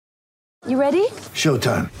You ready?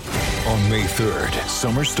 Showtime. On May 3rd,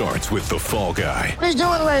 summer starts with The Fall Guy. Let's do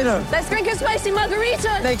it later. Let's drink a spicy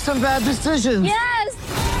margarita. Make some bad decisions.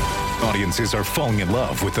 Yes! Audiences are falling in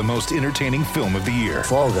love with the most entertaining film of the year.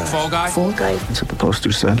 Fall Guy. Fall Guy? Fall guy. That's what the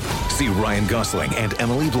poster said. See Ryan Gosling and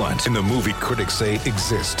Emily Blunt in the movie critics say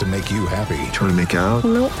exists to make you happy. Trying to make it out?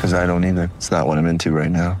 Nope. Because I don't either. It's not what I'm into right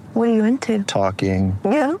now. What are you into? Talking.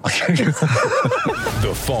 Yeah.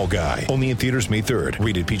 The Fall Guy. Only in theaters May 3rd.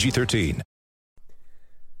 Rated PG-13.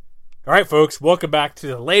 All right, folks, welcome back to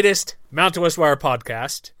the latest Mountain West Wire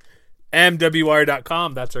podcast.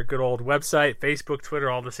 MWWire.com, that's our good old website. Facebook,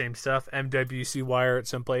 Twitter, all the same stuff. MWC Wire at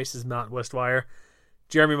some places, Mountain West Wire.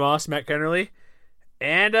 Jeremy Moss, Matt Kennerly.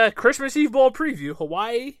 And Christmas Eve Bowl preview,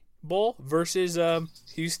 Hawaii Bowl versus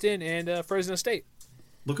Houston and Fresno State.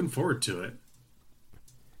 Looking forward to it.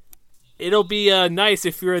 It'll be nice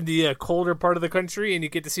if you're in the colder part of the country and you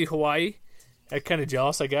get to see Hawaii. I'm kind of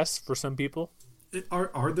jealous, I guess, for some people.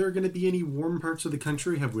 Are there going to be any warm parts of the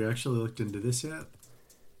country? Have we actually looked into this yet?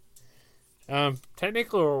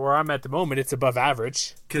 Technically, where I'm at the moment, it's above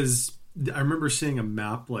average. Because I remember seeing a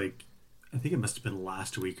map, like, I think it must have been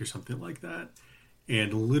last week or something like that.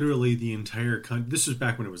 And literally the entire country, this was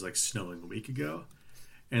back when it was like snowing a week ago.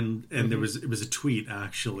 And it was a tweet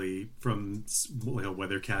actually from like a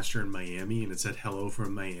weathercaster in Miami, and it said hello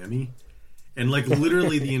from Miami. And like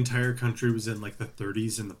literally the entire country was in like the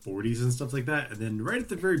 30s and the 40s and stuff like that. And then right at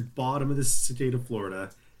the very bottom of the state of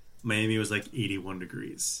Florida, Miami was like 81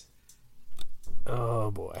 degrees. Oh,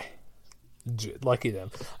 boy. Lucky them.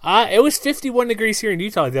 It was 51 degrees here in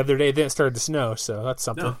Utah the other day. Then it started to snow, so that's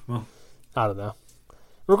something. No, well, I don't know.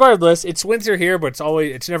 Regardless, it's winter here, but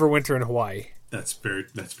it's never winter in Hawaii. that's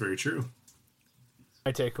very true.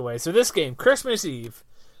 My takeaway. So this game, Christmas Eve,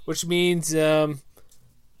 which means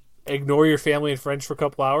ignore your family and friends for a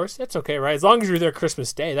couple hours. That's okay, right? As long as you're there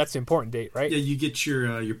Christmas Day, that's the important date, right? Yeah, you get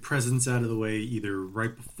your presents out of the way either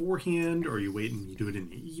right beforehand, or you wait and you do it in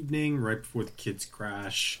the evening, right before the kids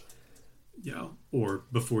crash, or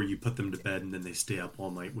before you put them to bed and then they stay up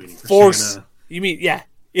all night waiting for Santa. You mean,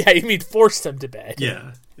 you mean force them to bed.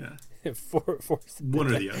 Yeah. Force them One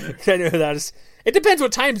to or bed. the other. I know that is. It depends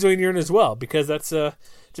what time zone you're in as well, because it's a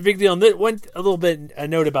big deal. And a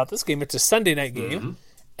note about this game: it's a Sunday night game,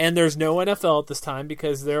 and there's no NFL at this time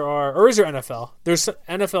because or is there NFL? There's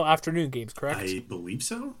NFL afternoon games, correct? I believe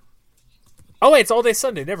so. Oh wait, it's all day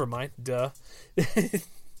Sunday. Never mind. Duh.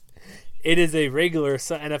 It is a regular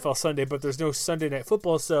NFL Sunday, but there's no Sunday night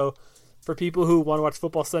football. So for people who want to watch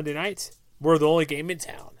football Sunday night, we're the only game in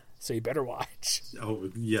town. So you better watch.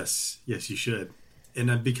 Oh yes, you should,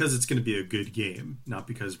 and because it's going to be a good game, not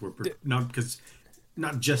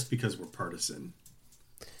just because we're partisan.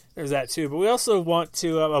 There's that too, but we also want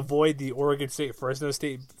to avoid the Oregon State Fresno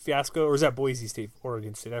State fiasco, or was that Boise State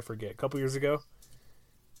Oregon State? I forget. A couple years ago.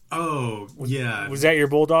 Oh yeah, was that your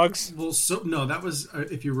Bulldogs? Well, no, that was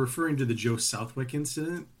if you're referring to the Joe Southwick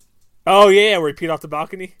incident. Oh yeah, where he peed off the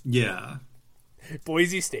balcony. Yeah.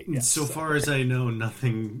 Boise State. Yes. So far as I know,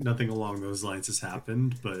 nothing along those lines has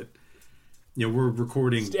happened. But we're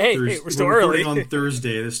recording. We're still recording early on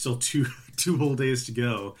Thursday. There's still two whole days to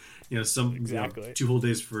go. Exactly 2 whole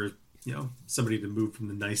days for somebody to move from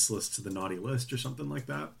the nice list to the naughty list or something like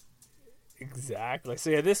that. Exactly. So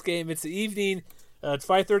yeah, this game, it's the evening. It's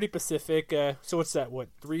 5:30 Pacific. So what's that?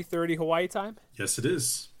 3:30 Hawaii time? Yes, it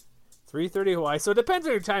is. 3:30 Hawaii. So it depends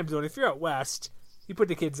on your time zone. If you're out west, you put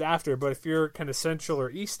the kids after, but if you're kind of central or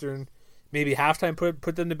eastern, maybe halftime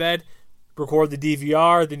put them to bed, record the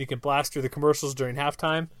DVR, then you can blast through the commercials during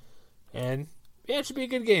halftime, and yeah, it should be a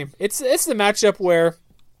good game. It's the matchup where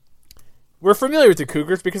we're familiar with the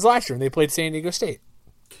Cougars because last year they played San Diego State.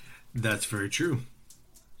 That's very true.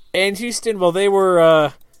 And Houston, well, they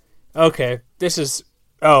were okay. This is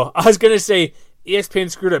I was gonna say ESPN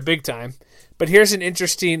screwed up big time, but here's an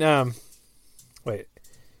interesting wait.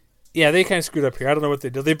 Yeah, they kind of screwed up here. I don't know what they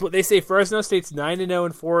do. They say Fresno State's 9-0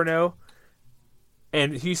 and 4-0,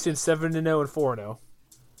 and Houston 7-0 and 4-0.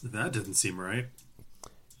 That doesn't seem right.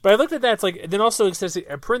 But I looked at that. It's like then also it says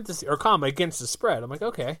a parenthesis or comma against the spread. I'm like,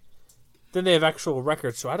 okay. Then they have actual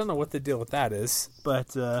records, so I don't know what the deal with that is.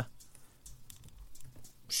 But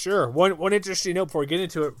sure. One interesting note before we get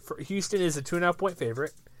into it: Houston is a 2.5-point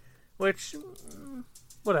favorite, which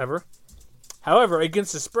whatever. However,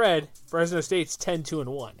 against the spread, Fresno State's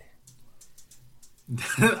 10-2-1.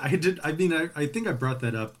 I think I brought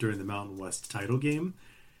that up during the Mountain West title game.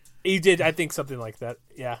 You did, I think, something like that.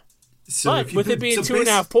 Yeah. So but with it being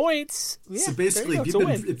 2.5 points, so basically,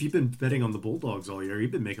 if you've been betting on the Bulldogs all year,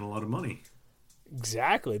 you've been making a lot of money.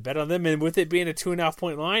 Exactly, bet on them, and with it being a 2.5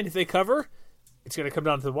 point line, if they cover, it's going to come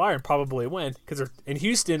down to the wire and probably win. Because in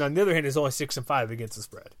Houston, on the other hand, is only 6-5 against the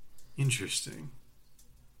spread. Interesting.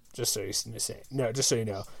 Just so you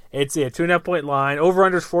know, it's a 2.5 point line. Over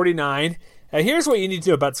under 49. Here's what you need to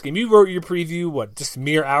know about this game. You wrote your preview just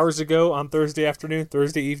mere hours ago on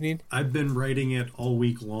Thursday evening. I've been writing it all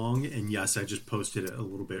week long, and yes, I just posted it a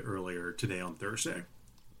little bit earlier today on Thursday.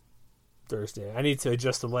 I need to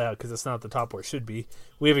adjust the layout because it's not at the top where it should be.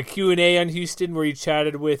 We have a Q&A on Houston where you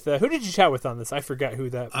chatted with... who did you chat with on this? I forgot who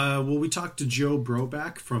that... Well, we talked to Joe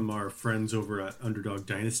Broback from our friends over at Underdog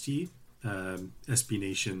Dynasty, SB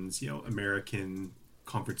Nation's, American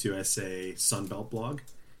Conference USA Sunbelt blog.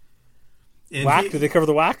 And WAC? Did they cover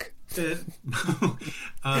the WAC?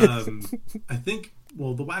 I think...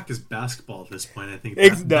 Well, the WAC is basketball at this point. I think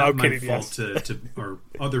that might fall to our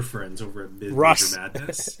other friends over at Major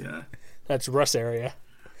Madness. Yeah. That's Russ area.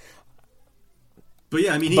 But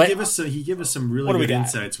yeah, I mean, he gave us some really good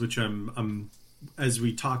insights, which I'm as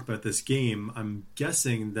we talk about this game, I'm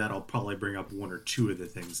guessing that I'll probably bring up one or two of the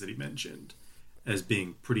things that he mentioned as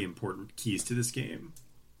being pretty important keys to this game.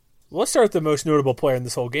 Well, let's start with the most notable player in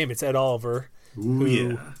this whole game. It's Ed Oliver. Ooh,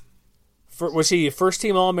 yeah. Was he a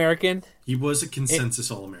first-team All-American? He was a consensus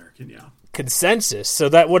All-American, yeah. Consensus? So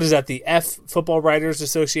what is that, the Football Writers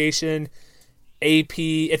Association, AP?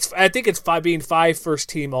 I think it's being 5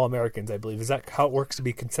 first-team All-Americans, I believe. Is that how it works to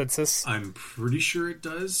be consensus? I'm pretty sure it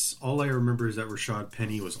does. All I remember is that Rashad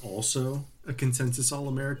Penny was also a consensus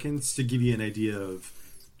All-American, to give you an idea of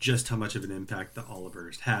just how much of an impact that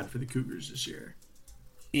Oliver's had for the Cougars this year.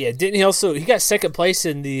 Yeah, didn't he also... He got second place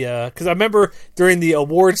in the... Because I remember during the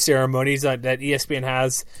award ceremonies that ESPN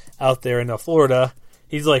has out there in Florida,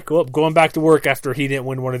 he's like, well, going back to work after he didn't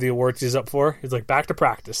win one of the awards he's up for. He's like, back to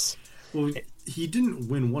practice. Well, he didn't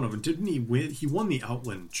win one of them, didn't he? He won the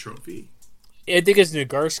Outland Trophy. I think it's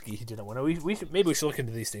Nagurski he didn't win it. Maybe we should look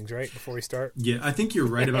into these things, right, before we start? Yeah, I think you're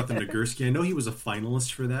right about the Nagurski. I know he was a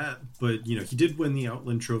finalist for that, but he did win the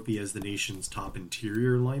Outland Trophy as the nation's top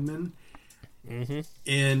interior lineman. Mm-hmm.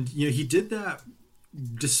 And he did that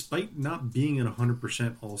despite not being at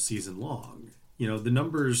 100% all season long. The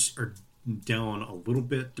numbers are down a little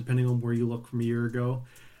bit depending on where you look from a year ago.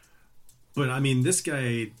 But I mean, this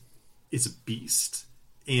guy is a beast.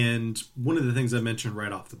 And one of the things I mentioned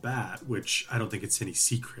right off the bat, which I don't think it's any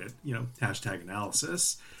secret,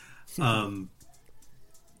 #analysis.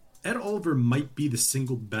 Ed Oliver might be the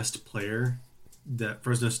single best player that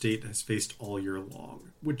Fresno State has faced all year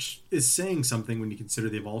long, which is saying something when you consider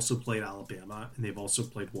they've also played Alabama and they've also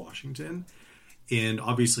played Washington. And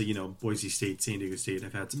obviously, Boise State, San Diego State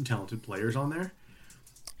have had some talented players on there.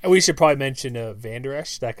 And we should probably mention Van Der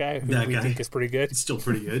Esch, that guy, who we think is pretty good. It's still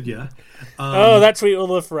pretty good, yeah. That tweet will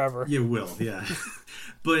live forever. It will, yeah.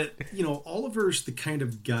 But, Oliver's the kind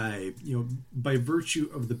of guy, by virtue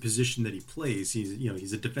of the position that he plays,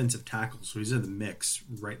 he's a defensive tackle, so he's in the mix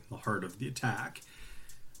right in the heart of the attack.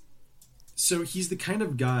 So he's the kind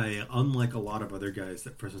of guy, unlike a lot of other guys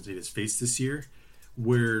that Fresno State has faced this year,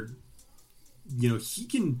 where, he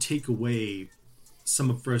can take away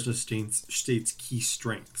some of Fresno State's key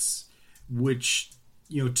strengths, which,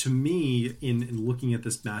 to me, in looking at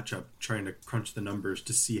this matchup, trying to crunch the numbers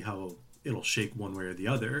to see how it'll shake one way or the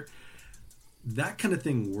other, that kind of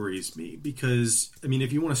thing worries me. Because, I mean,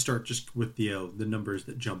 if you want to start just with the numbers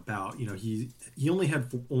that jump out, he only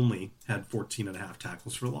had 14.5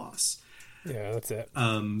 tackles for loss. Yeah, that's it.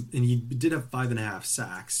 And he did have 5.5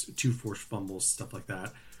 sacks, 2 forced fumbles, stuff like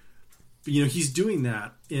that. But, he's doing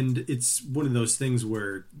that, and it's one of those things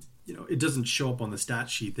where, it doesn't show up on the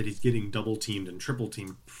stat sheet that he's getting double-teamed and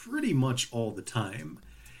triple-teamed pretty much all the time.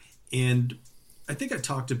 And I think I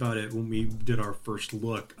talked about it when we did our first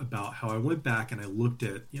look about how I went back and I looked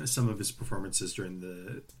at, some of his performances during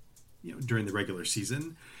the regular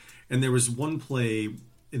season. And there was one play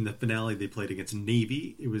in the finale they played against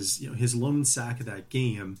Navy. It was, his lone sack of that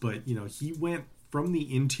game, but, he went from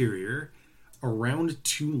the interior around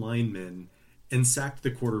 2 linemen and sacked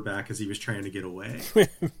the quarterback as he was trying to get away.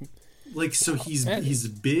 So he's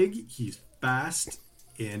big, he's fast,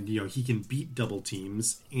 and he can beat double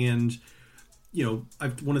teams. And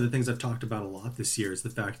one of the things I've talked about a lot this year is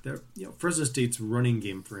the fact that Fresno State's running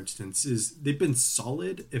game, for instance, they've been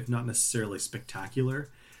solid, if not necessarily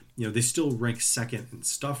spectacular. They still rank second in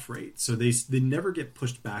stuff rate, so they never get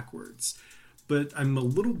pushed backwards. But I'm a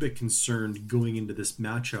little bit concerned going into this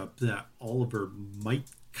matchup that Oliver might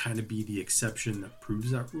kind of be the exception that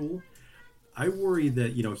proves that rule. I worry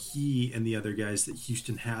that, he and the other guys that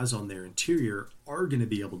Houston has on their interior are going to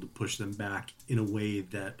be able to push them back in a way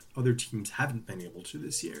that other teams haven't been able to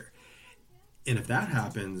this year. And if that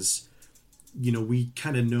happens, we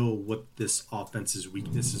kind of know what this offense's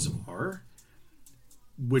weaknesses are.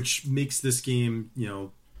 which makes this game,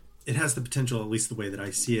 it has the potential, at least the way that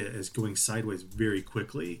I see it, as going sideways very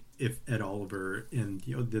quickly if Ed Oliver and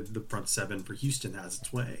the front seven for Houston has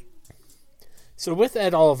its way. So with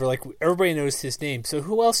Ed Oliver, like everybody knows his name. So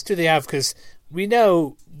who else do they have? Because we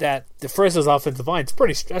know that the Fresno's offensive line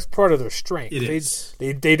that's part of their strength. It is.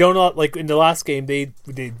 They don't, like in the last game they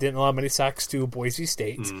didn't allow many sacks to Boise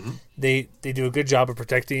State. Mm-hmm. They do a good job of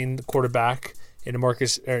protecting the quarterback and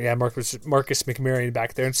Marcus McMaryion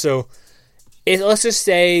back there. And so let's just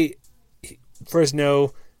say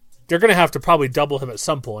Fresno, they're going to have to probably double him at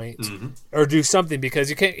some point or do something, because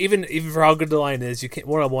you can't, even for how good the line is, you can't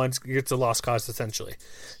one-on-ones, it's a lost cause essentially.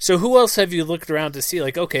 So who else have you looked around to see,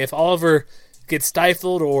 like, okay, if Oliver gets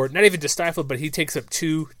stifled, or not even just stifled, but he takes up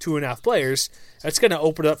two and a half players, that's going to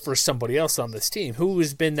open up for somebody else on this team. Who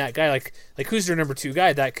has been that guy? Like who's their number two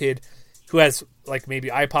guy who has like maybe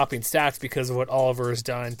eye-popping stats because of what Oliver has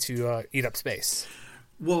done to eat up space?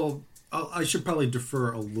 Well, I should probably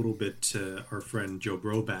defer a little bit to our friend Joe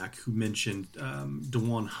Broback, who mentioned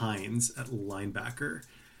DeJuan Hines at linebacker.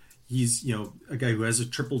 He's, a guy who has a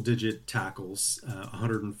triple-digit tackles,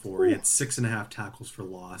 104. Ooh. He had 6.5 tackles for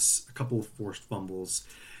loss, a couple of forced fumbles.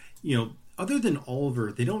 Other than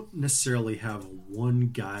Oliver, they don't necessarily have one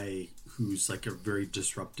guy who's like a very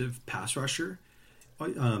disruptive pass rusher.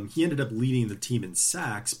 He ended up leading the team in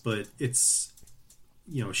sacks, but it's,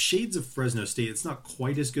 shades of Fresno State. It's not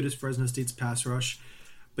quite as good as Fresno State's pass rush,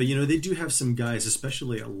 but, they do have some guys,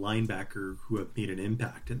 especially a linebacker, who have made an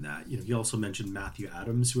impact in that. He also mentioned Matthew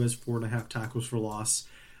Adams, who has 4.5 tackles for loss.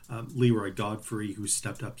 Leroy Godfrey, who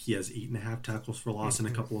stepped up, he has 8.5 tackles for loss and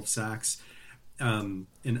a couple of sacks. And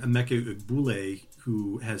Emeka Ugbule,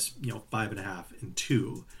 who has, 5.5 and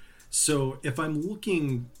 2. So if I'm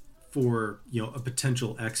looking for, a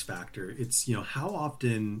potential X factor, it's, how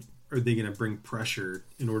often are they going to bring pressure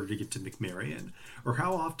in order to get to McMaryion? Or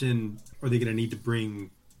how often are they going to need to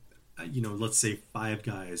bring, let's say 5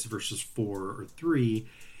 guys versus 4 or 3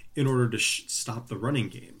 in order to stop the running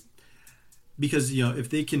game? Because, if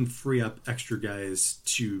they can free up extra guys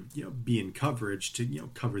to, be in coverage to,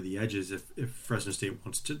 cover the edges, if Fresno State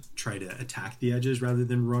wants to try to attack the edges rather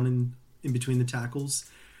than run in between the tackles,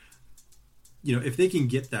 if they can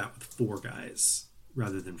get that with 4 guys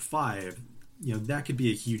rather than 5, that could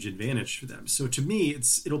be a huge advantage for them. So to me,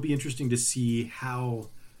 it'll be interesting to see how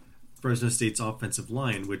Fresno State's offensive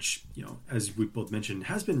line, which, as we both mentioned,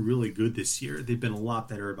 has been really good this year. They've been a lot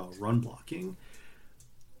better about run blocking.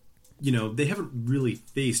 They haven't really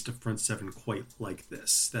faced a front seven quite like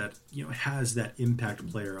this that, has that impact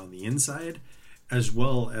player on the inside, as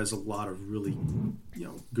well as a lot of really,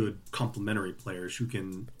 good complementary players who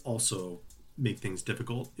can also make things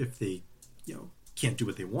difficult if they, can't do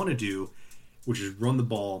what they want to do, which is run the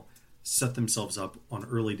ball, set themselves up on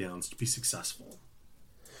early downs to be successful.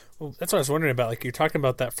 Well, that's what I was wondering about. Like, you're talking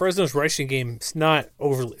about that Fresno's rushing game. It's not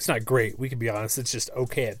great. We can be honest. It's just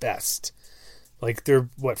okay at best. Like, they're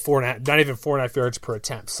 4.5, not even 4.5 yards per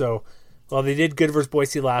attempt. So, well, they did good versus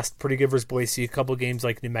Boise pretty good versus Boise. A couple games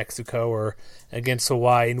like New Mexico or against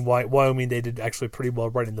Hawaii and Wyoming, they did actually pretty well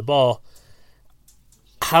running the ball.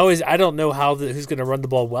 I don't know who's going to run the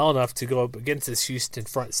ball well enough to go up against this Houston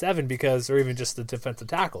front seven, or even just the defensive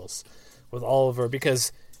tackles with Oliver,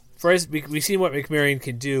 because we've seen what McMaryion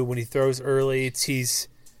can do when he throws early.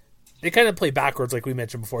 They kind of play backwards, like we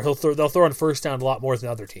mentioned before. They'll throw on first down a lot more than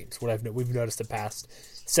other teams. We've noticed the past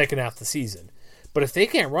second half of the season. But if they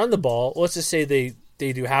can't run the ball, let's just say they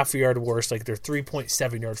do half a yard worse, like they're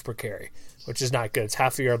 3.7 yards per carry, which is not good. It's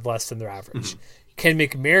half a yard less than their average. Mm-hmm. Can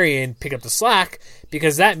McMaryion pick up the slack?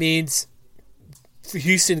 Because that means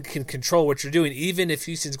Houston can control what you're doing, even if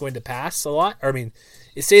Houston's going to pass a lot.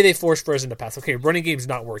 Say they force Fresno to pass. Okay, running game's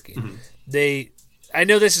not working. Mm-hmm. I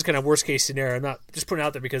know this is kind of worst case scenario. I'm not just putting it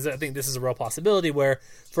out there because I think this is a real possibility where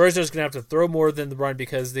Fresno's going to have to throw more than the run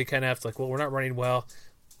because they kind of have to, we're not running well,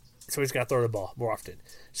 so he's got to throw the ball more often.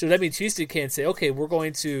 So that means Houston can't say, okay, we're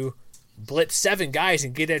going to blitz 7 guys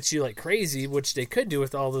and get at you like crazy, which they could do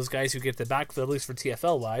with all those guys who get the backfield, at least for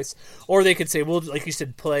TFL wise. Or they could say, well, like you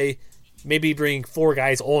said, maybe bring 4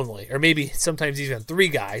 guys only, or maybe sometimes even 3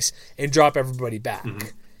 guys and drop everybody back. Mm-hmm.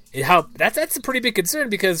 That's a pretty big concern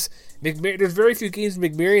because there's very few games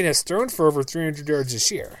McMaryion has thrown for over 300 yards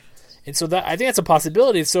this year. And so I think that's a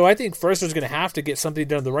possibility. So I think Fresno's going to have to get something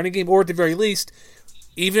done in the running game, or at the very least,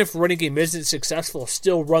 even if the running game isn't successful,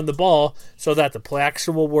 still run the ball so that the play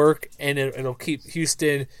action will work and it'll keep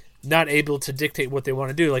Houston not able to dictate what they want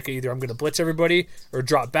to do. Like either I'm going to blitz everybody or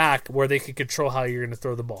drop back where they can control how you're going to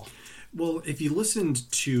throw the ball. Well, if you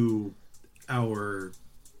listened to our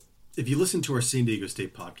San Diego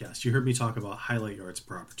State podcast, you heard me talk about highlight yards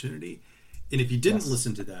per opportunity. And if you didn't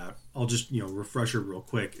listen to that, I'll just, refresh it real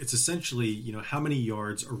quick. It's essentially, how many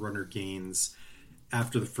yards a runner gains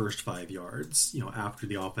after the first 5 yards, after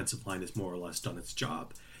the offensive line has more or less done its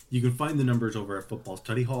job. You can find the numbers over at Football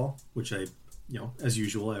Study Hall, which I, as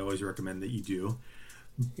usual, I always recommend that you do.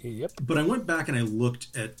 Yep. But I went back and I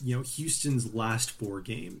looked at, Houston's last 4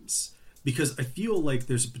 games, because I feel like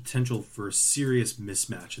there's a potential for a serious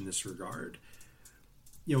mismatch in this regard.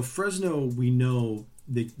 Fresno, we know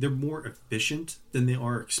they're more efficient than they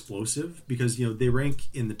are explosive, because, they rank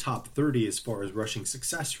in the top 30 as far as rushing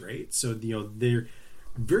success rate. So, they're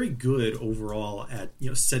very good overall at,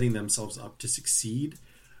 setting themselves up to succeed.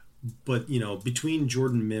 But, between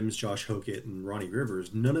Jordan Mims, Josh Hokett, and Ronnie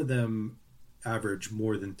Rivers, none of them average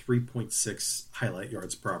more than 3.6 highlight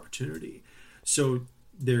yards per opportunity. So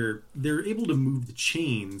they're able to move the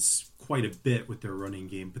chains quite a bit with their running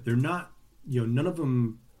game, but they're not, none of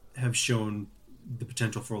them have shown the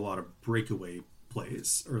potential for a lot of breakaway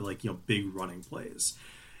plays or big running plays.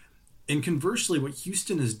 And conversely, what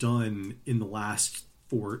Houston has done in the last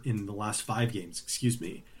 5 games,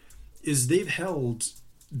 is they've held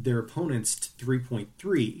their opponents to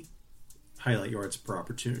 3.3 highlight yards per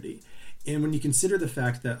opportunity. And when you consider the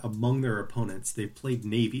fact that among their opponents, they've played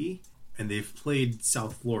Navy and they've played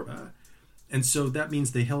South Florida. And so that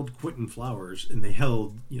means they held Quentin Flowers and they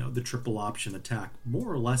held, the triple option attack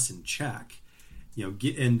more or less in check,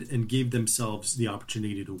 and gave themselves the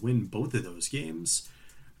opportunity to win both of those games.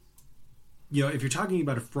 If you're talking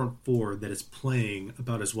about a front four that is playing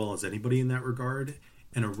about as well as anybody in that regard,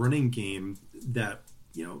 and a running game that,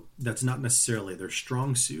 that's not necessarily their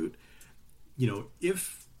strong suit,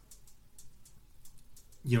 if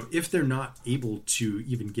they're not able to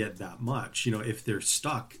even get that much, if they're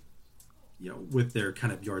stuck, with their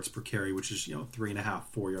kind of yards per carry, which is, 3.5,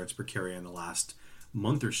 4 yards per carry in the last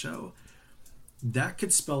month or so, that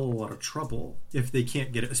could spell a lot of trouble if they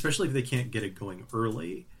can't get it, especially if they can't get it going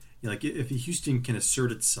early. If Houston can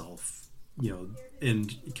assert itself,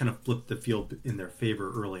 and kind of flip the field in their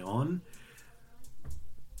favor early on,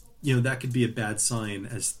 that could be a bad sign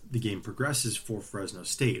as the game progresses for Fresno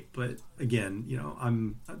State. But again,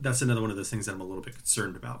 that's another one of those things that I'm a little bit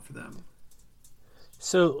concerned about for them.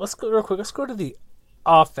 So let's go real quick. Let's go to the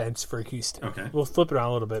offense for Houston. Okay. We'll flip it around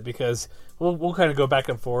a little bit because we'll kind of go back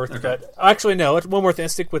and forth. Okay. But actually, no. One more thing.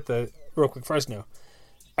 Let's stick with the real quick Fresno.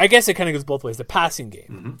 I guess it kind of goes both ways. The passing game.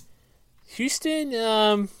 Mm-hmm. Houston.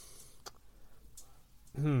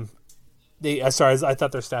 I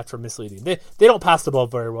thought their stats were misleading. They don't pass the ball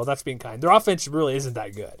very well. That's being kind. Their offense really isn't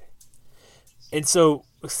that good. And so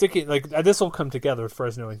sticking this will come together with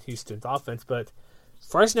Fresno and Houston's offense, but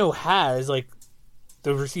Fresno has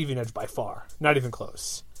the receiving edge by far, not even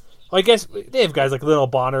close. Well, I guess they have guys like Little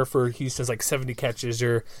Bonner for Houston's 70 catches,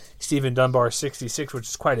 or Stephen Dunbar 66, which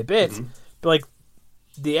is quite a bit. Mm-hmm. But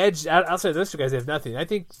the edge outside of those two guys, they have nothing. I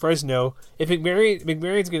think Fresno, if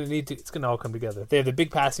McMarion's going to need to, it's going to all come together. They have the big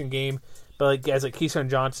passing game, but guys like Keyshawn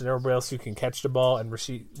Johnson, everybody else who can catch the ball and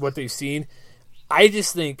receive what they've seen. I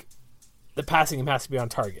just think the passing game has to be on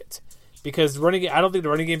target. Because I don't think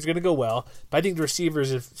the running game is going to go well, but I think the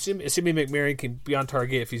receivers, assuming McMarion can be on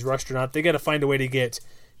target if he's rushed or not, they got to find a way to get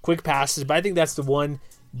quick passes. But I think that's the one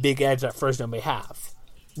big edge that Fresno may have.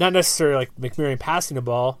 Not necessarily McMarion passing the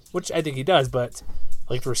ball, which I think he does, but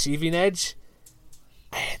the receiving edge,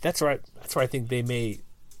 that's where I think they may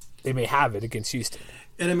have it against Houston.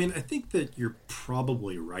 And I think that you're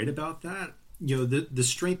probably right about that. The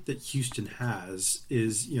strength that Houston has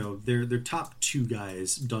is, their top 2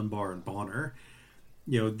 guys, Dunbar and Bonner,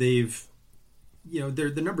 the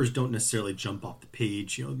numbers don't necessarily jump off the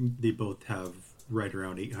page. They both have right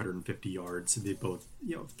around 850 yards, and they both,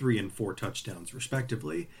 3 and 4 touchdowns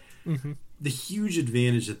respectively. Mm-hmm. The huge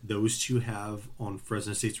advantage that those two have on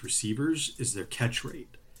Fresno State's receivers is their catch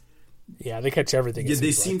rate. Yeah, they catch everything. Yeah,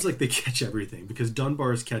 seems like they catch everything, because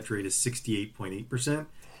Dunbar's catch rate is 68.8%.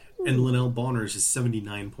 And Linnell Bonner's is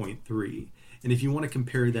 79.3. And if you want to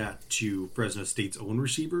compare that to Fresno State's own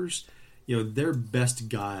receivers, their best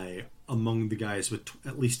guy among the guys with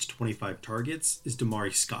at least 25 targets is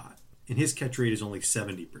Damari Scott. And his catch rate is only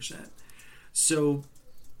 70%. So,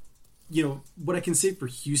 what I can say for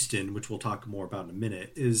Houston, which we'll talk more about in a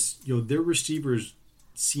minute, is, their receivers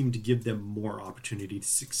seem to give them more opportunity to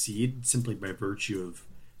succeed simply by virtue of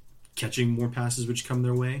catching more passes which come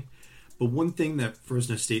their way. But one thing that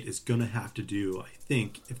Fresno State is going to have to do, I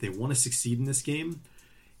think, if they want to succeed in this game,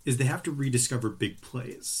 is they have to rediscover big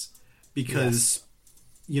plays. Because,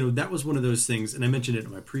 that was one of those things, and I mentioned it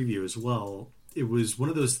in my preview as well, it was one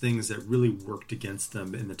of those things that really worked against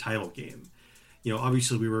them in the title game.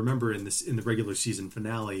 Obviously we remember in the regular season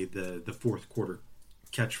finale, the fourth quarter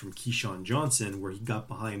catch from Keyshawn Johnson where he got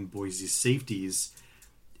behind Boise's safeties,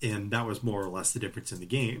 and that was more or less the difference in the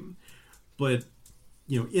game. But,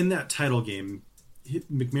 in that title game,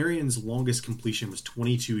 McMarion's longest completion was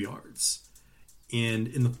 22 yards. And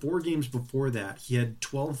in the 4 games before that, he had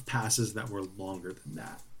 12 passes that were longer than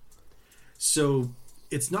that. So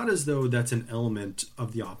it's not as though that's an element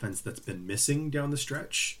of the offense that's been missing down the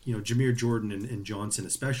stretch. Jameer Jordan and Johnson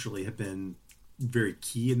especially have been very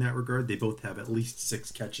key in that regard. They both have at least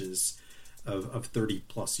 6 catches of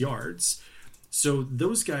 30-plus yards. So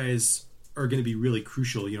those guys are going to be really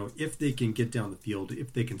crucial, if they can get down the field,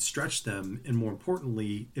 if they can stretch them, and more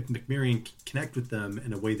importantly, if McMarion can connect with them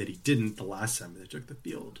in a way that he didn't the last time they took the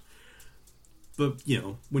field. But,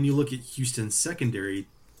 when you look at Houston's secondary,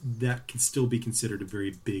 that can still be considered a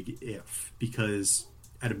very big if, because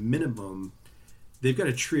at a minimum, they've got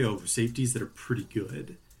a trio of safeties that are pretty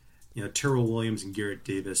good. Terrell Williams and Garrett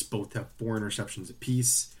Davis both have 4 interceptions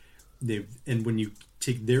apiece. And when you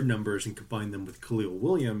take their numbers and combine them with Khalil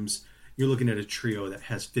Williams, you're looking at a trio that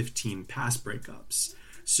has 15 pass breakups.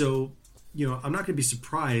 So, I'm not going to be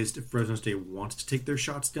surprised if Fresno State wants to take their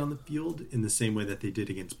shots down the field in the same way that they did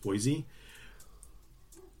against Boise.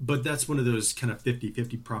 But that's one of those kind of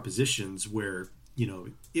 50-50 propositions where,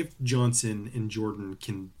 if Johnson and Jordan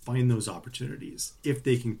can find those opportunities, if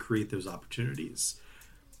they can create those opportunities,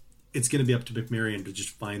 it's going to be up to McMarion to just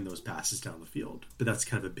find those passes down the field. But that's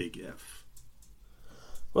kind of a big if.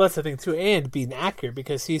 Well, that's the thing, too, and being accurate,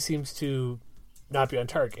 because he seems to not be on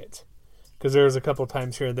target. Because there's a couple of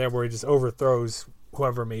times here and there where he just overthrows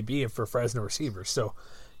whoever it may be for Fresno receivers. So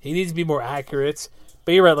he needs to be more accurate.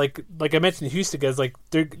 But you're right, like I mentioned, Houston guys,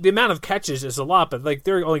 the amount of catches is a lot, but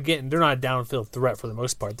they're not a downfield threat for the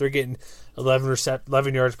most part. They're getting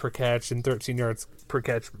 11 yards per catch and 13 yards per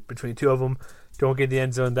catch between 2 of them. Don't get in the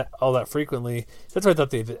end zone all that frequently. That's why I thought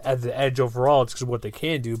they had the edge overall, just because of what they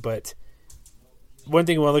can do. But one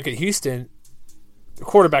thing when I look at Houston, the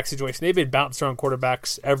quarterback situation, they've been bouncing around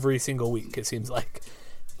quarterbacks every single week, it seems like.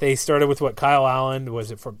 They started with Kyle Allen, was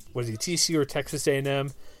he TCU or Texas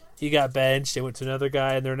A&M? He got benched. They went to another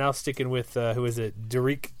guy, and they're now sticking with, who is it,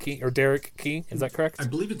 Derek King? Is that correct? I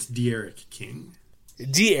believe it's De'Eriq King.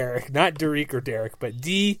 De'Eriq, not Derek or Derek, but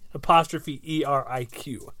D''ERIQ.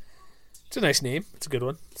 It's a nice name. It's a good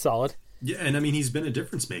one. Solid. Yeah, and he's been a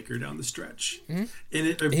difference maker down the stretch.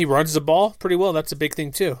 Mm-hmm. And he runs the ball pretty well. That's a big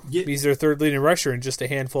thing, too. Yeah. He's their 3rd leading rusher in just a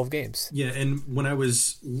handful of games. Yeah, and when I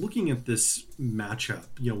was looking at this matchup,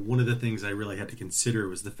 one of the things I really had to consider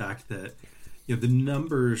was the fact that the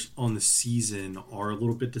numbers on the season are a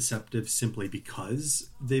little bit deceptive simply because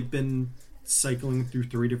they've been cycling through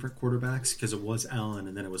 3 different quarterbacks, because it was Allen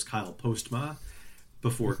and then it was Kyle Postma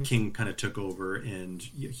before King kind of took over, and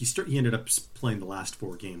he ended up playing the last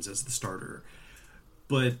 4 games as the starter.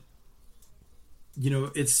 But,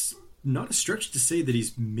 it's not a stretch to say that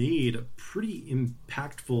he's made a pretty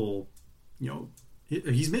impactful,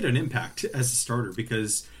 he's made an impact as a starter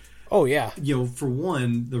because... Oh, yeah. For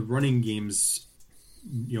one, the running games,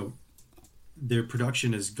 their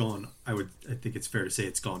production has gone, I think it's fair to say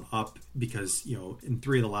it's gone up because, in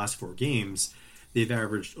 3 of the last 4 games, they've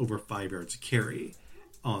averaged over 5 yards a carry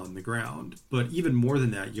on the ground. But even more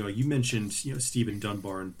than that, you mentioned, Stephen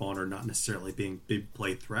Dunbar and Bonner not necessarily being big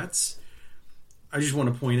play threats. I just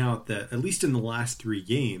want to point out that at least in the last 3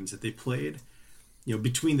 games that they played,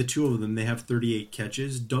 between the 2 of them, they have 38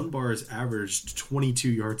 catches. Dunbar has averaged 22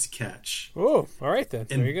 yards a catch. Oh, all right then.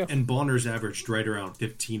 There you go. And Bonner's averaged right around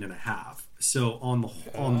 15.5. So on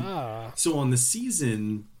the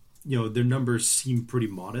season, their numbers seem pretty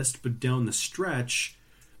modest, but down the stretch,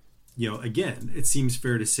 again, it seems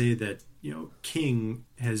fair to say that, King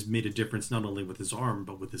has made a difference not only with his arm,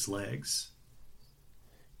 but with his legs.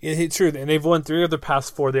 Yeah, it's true. And they've won 3 of their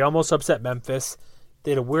past 4. They almost upset Memphis.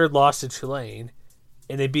 They had a weird loss to Tulane,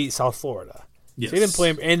 and they beat South Florida. Yes. So they didn't play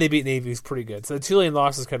him, and they beat Navy, who's pretty good. So the Tulane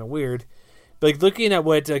loss is kind of weird. But looking at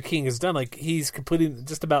what King has done, he's completing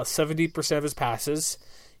just about 70% of his passes.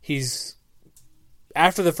 He's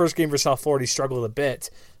after the first game for South Florida, he struggled a bit,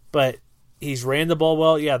 but he's ran the ball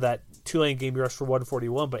well. Yeah, that Tulane game he rushed for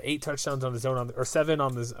 141, but 8 touchdowns on his own, or 7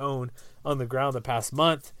 on his own on the ground the past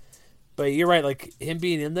month. But you're right, him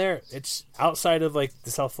being in there, it's outside of the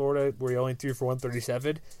South Florida where he only threw for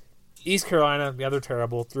 137. East Carolina, yeah, they're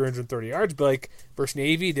terrible, 330 yards, but versus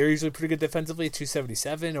Navy, they're usually pretty good defensively,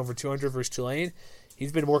 277, over 200 versus Tulane.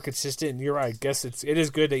 He's been more consistent, and you're right, I guess it is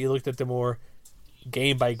good that you looked at the more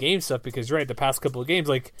game-by-game stuff, because you're right, the past couple of games,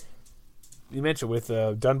 you mentioned with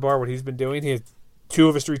Dunbar, what he's been doing, he had 2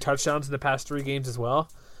 of his 3 touchdowns in the past 3 games as well.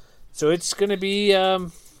 So it's going to be,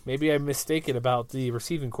 maybe I'm mistaken about the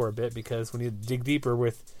receiving core a bit, because when you dig deeper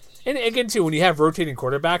with And again, too, when you have rotating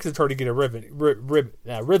quarterbacks, it's hard to get a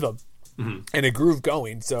rhythm and a groove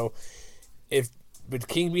going. So, with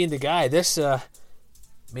King being the guy, this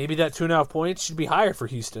maybe that 2.5 points should be higher for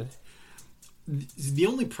Houston. The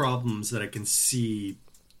only problems that I can see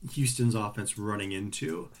Houston's offense running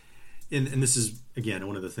into, and this is, again,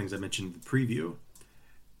 one of the things I mentioned in the preview,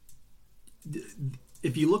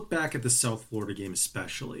 if you look back at the South Florida game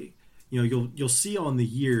especially, you'll see on the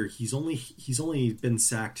year he's only been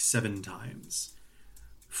sacked 7 times.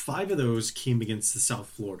 5 of those came against the South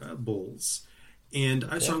Florida Bulls. And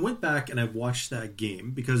so I went back and I watched that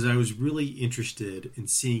game because I was really interested in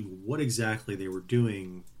seeing what exactly they were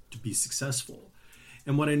doing to be successful.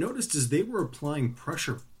 And what I noticed is they were applying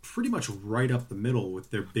pressure pretty much right up the middle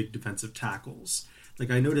with their big defensive tackles.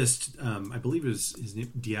 Like I noticed, I believe it was his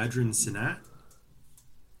name, Deadrin Senat.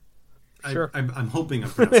 Sure. I'm hoping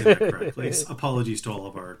I'm pronouncing that correctly. Apologies to all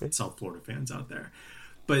of our South Florida fans out there.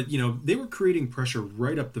 But, they were creating pressure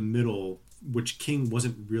right up the middle, which King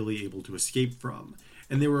wasn't really able to escape from.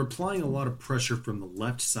 And they were applying a lot of pressure from the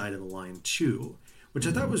left side of the line, too, which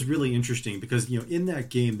I thought was really interesting because, in that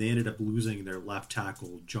game, they ended up losing their left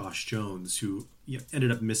tackle, Josh Jones, who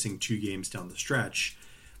ended up missing 2 games down the stretch.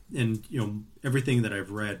 And, everything that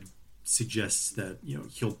I've read suggests that,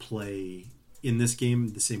 he'll play in this game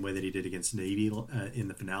the same way that he did against Navy in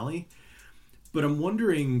the finale. But I'm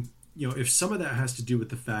wondering, if some of that has to do with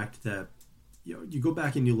the fact that, you go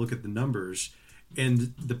back and you look at the numbers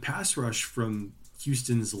and the pass rush from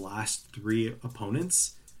Houston's last 3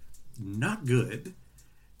 opponents, not good.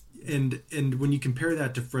 And when you compare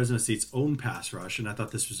that to Fresno State's own pass rush, and I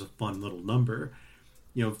thought this was a fun little number,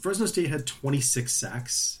 Fresno State had 26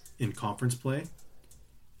 sacks in conference play.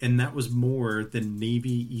 And that was more than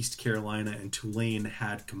Navy, East Carolina, and Tulane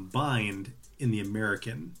had combined in the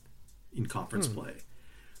American in conference play.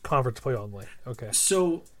 Conference play only. Okay.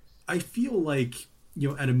 So I feel like,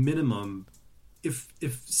 at a minimum, if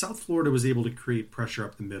South Florida was able to create pressure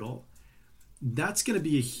up the middle, that's going to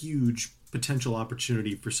be a huge potential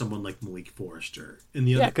opportunity for someone like Malik Forrester. And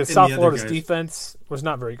because South Florida's defense was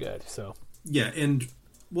not very good. So yeah, and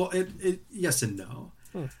it yes and no.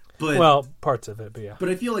 But, parts of it, but yeah. But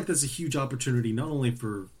I feel like that's a huge opportunity not only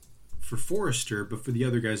for Forrester, but for the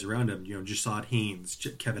other guys around him. Jasad Haynes,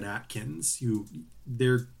 Kevin Atkins, who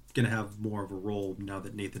they're going to have more of a role now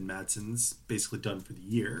that Nathan Madsen's basically done for the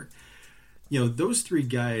year. Those 3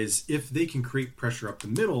 guys, if they can create pressure up the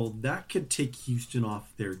middle, that could take Houston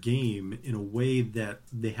off their game in a way that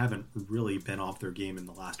they haven't really been off their game in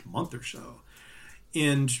the last month or so.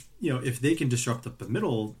 And, if they can disrupt up the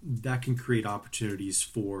middle, that can create opportunities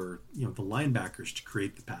for, the linebackers to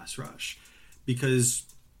create the pass rush. Because,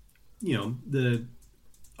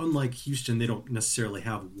 unlike Houston, they don't necessarily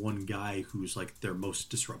have one guy who's like their most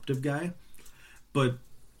disruptive guy. But,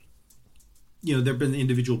 there have been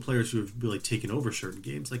individual players who have really taken over certain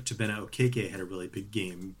games. Like Tabena Okeke had a really big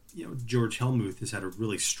game. George Helmuth has had a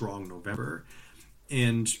really strong November.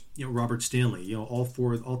 And, Robert Stanley, all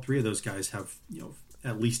 3 of those guys have,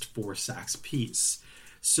 at least 4 sacks apiece.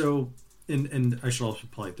 So, and I should also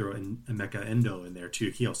probably throw in Emeka Endo in there too.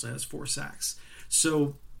 He also has 4 sacks.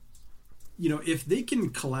 So, if they can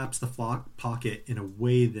collapse the pocket in a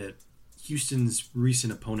way that Houston's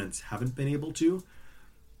recent opponents haven't been able to,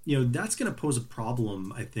 that's going to pose a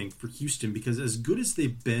problem, I think, for Houston, because as good as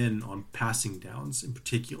they've been on passing downs in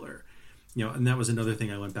particular, and that was another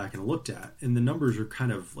thing I went back and looked at, and the numbers are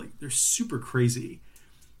kind of like, they're super crazy.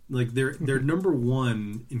 Like they're number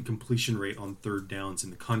 1 in completion rate on 3rd downs in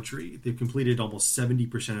the country. They've completed almost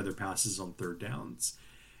 70% of their passes on 3rd downs.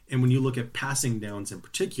 And when you look at passing downs in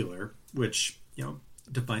particular, which,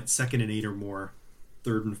 define 2nd and 8 or more,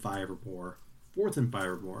 3rd and 5 or more, 4th and 5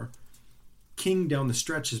 or more, King down the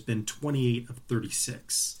stretch has been 28 of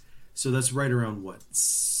 36. So that's right around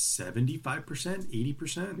 75%,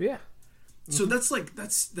 80%? Yeah. So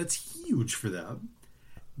that's huge for them.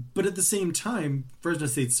 But at the same time, Fresno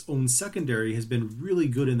State's own secondary has been really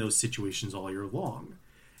good in those situations all year long.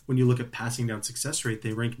 When you look at passing down success rate,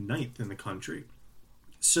 they rank 9th in the country.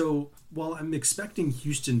 So while I'm expecting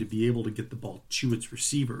Houston to be able to get the ball to its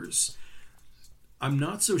receivers, I'm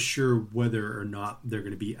not so sure whether or not they're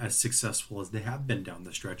going to be as successful as they have been down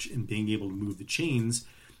the stretch in being able to move the chains,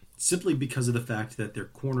 simply because of the fact that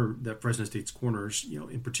that Fresno State's corners,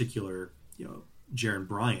 in particular, Jaron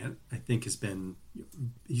Bryant, I think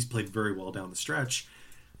he's played very well down the stretch.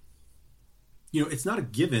 It's not a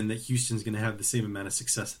given that Houston's going to have the same amount of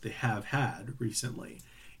success that they have had recently.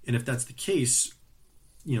 And if that's the case,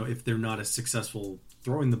 if they're not as successful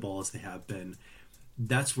throwing the ball as they have been,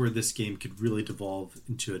 that's where this game could really devolve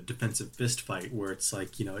into a defensive fist fight, where it's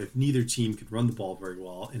like, if neither team could run the ball very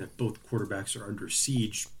well, and if both quarterbacks are under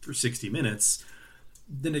siege for 60 minutes,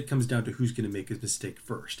 then it comes down to who's going to make a mistake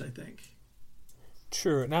first, I think.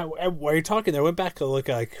 True. Now, while you're talking there, I went back to look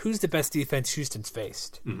at who's the best defense Houston's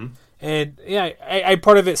faced. Mm-hmm. And yeah, I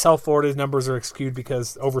part of it, South Florida's numbers are skewed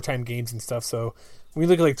because overtime games and stuff. So when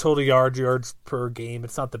you look at total yards per game,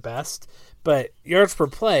 it's not the best. But yards per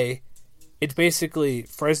play, it's basically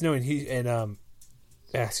Fresno and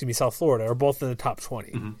South Florida are both in the top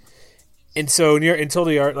 20. Mm-hmm. And so in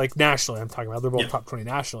total yard, nationally, I'm talking about, they're both top 20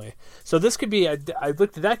 nationally. So this could be, I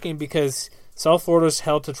looked at that game because South Florida's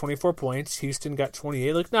held to 24 points. Houston got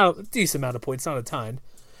 28. Not a decent amount of points, not a ton.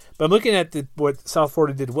 But I'm looking at what South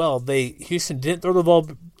Florida did well. Houston didn't throw the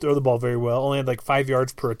ball very well. Only had 5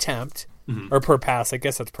 yards per attempt, or per pass. I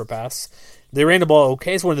guess that's per pass. They ran the ball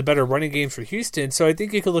okay. It's one of the better running games for Houston. So I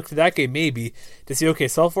think you could look to that game maybe to see, okay,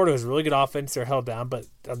 South Florida has really good offense. They're held down. But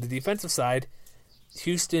on the defensive side,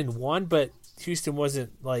 Houston won, but Houston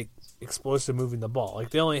wasn't explosive moving the ball.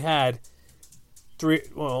 They only had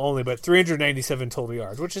 397 total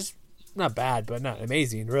yards, which is not bad, but not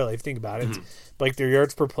amazing, really, if you think about it. Mm-hmm. But their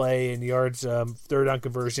yards per play and yards third down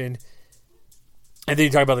conversion. And then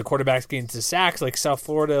you talk about the quarterbacks getting to sacks, South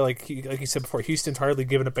Florida, like you said before, Houston's hardly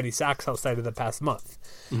given up any sacks outside of the past month.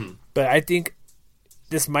 Mm-hmm. But I think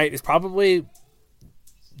this is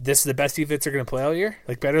the best defense they're going to play all year.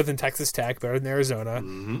 Better than Texas Tech, better than Arizona.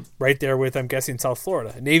 Mm-hmm. Right there with, I'm guessing, South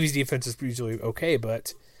Florida. Navy's defense is usually okay,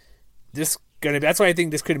 but that's why I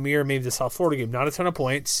think this could mirror maybe the South Florida game. Not a ton of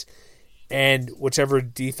points, and whichever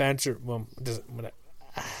defense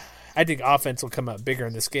I think offense will come out bigger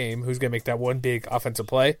in this game. Who's going to make that one big offensive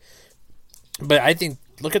play? But I think,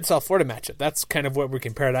 look at the South Florida matchup. That's kind of what we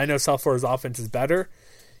compared. I know South Florida's offense is better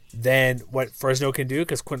than what Fresno can do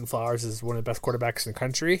because Quentin Flowers is one of the best quarterbacks in the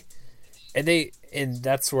country. And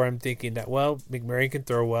that's where I'm thinking that, McMurray can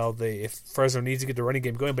throw well. If Fresno needs to get the running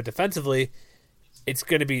game going, but defensively, it's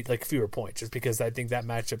going to be fewer points just because I think that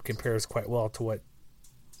matchup compares quite well to what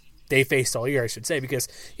they faced all year, I should say. Because,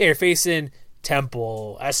 you're facing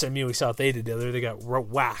Temple, SMU, we saw what they did the other day. They got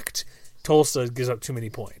whacked. Tulsa gives up too many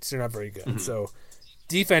points. They're not very good. Mm-hmm. So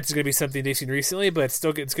defense is going to be something they've seen recently, but it's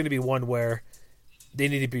going to be one where they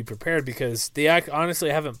need to be prepared because they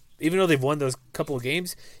honestly haven't, even though they've won those couple of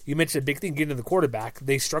games, you mentioned a big thing, getting to the quarterback.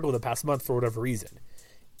 They struggled the past month for whatever reason.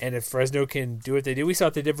 And if Fresno can do what they do, we saw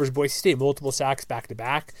what they did versus Boise State, multiple sacks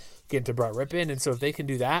back-to-back, getting to Brett Rippon. And so if they can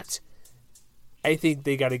do that, I think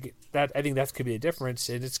they got to get that. I think that could be a difference.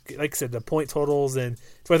 And it's, like I said, the point totals, and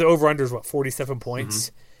it's why the over-under is, 47 points.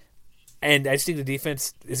 Mm-hmm. And I just think the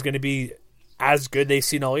defense is going to be as good they've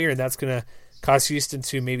seen all year, and that's going to cause Houston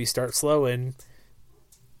to maybe start slow. And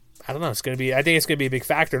I don't know. I think it's going to be a big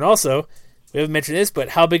factor. And also, we haven't mentioned this, but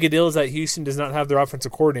how big a deal is that Houston does not have their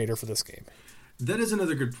offensive coordinator for this game? That is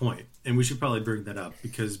another good point, and we should probably bring that up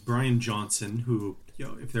because Brian Johnson, who,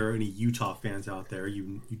 if there are any Utah fans out there,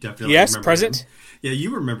 you definitely remember present. him. Yeah,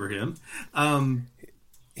 you remember him.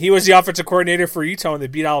 He was the offensive coordinator for Utah when they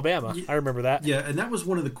beat Alabama. I remember that. Yeah, and that was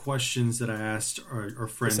one of the questions that I asked our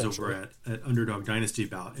friends over at Underdog Dynasty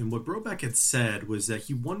about. And what Brobeck had said was that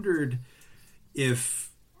he wondered if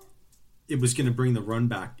it was going to bring the run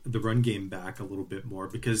game back a little bit more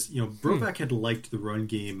because, Brobeck had liked the run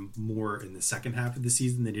game more in the second half of the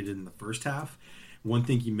season than he did in the first half. One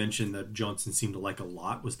thing he mentioned that Johnson seemed to like a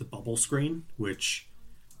lot was the bubble screen, which,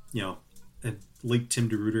 at late Tim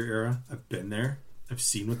DeRuyter era, I've been there. I've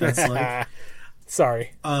seen what that's like.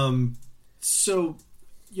 Sorry. So,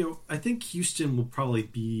 I think Houston will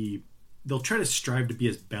probably they'll try to strive to be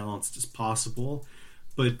as balanced as possible.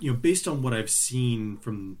 But, based on what I've seen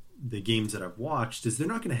from the games that I've watched, is they're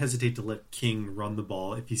not going to hesitate to let King run the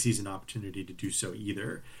ball if he sees an opportunity to do so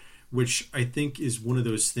either, which I think is one of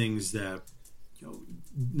those things that,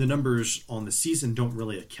 the numbers on the season don't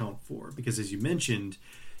really account for because, as you mentioned,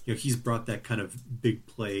 he's brought that kind of big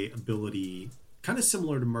play ability, kind of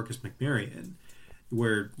similar to Marcus McMaryion,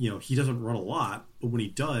 where, he doesn't run a lot, but when he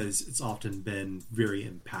does, it's often been very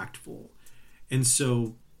impactful. And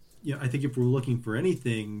so, I think if we're looking for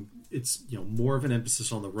anything, it's, more of an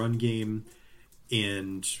emphasis on the run game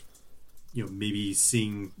and, maybe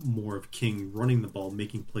seeing more of King running the ball,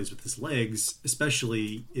 making plays with his legs,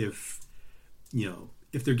 especially if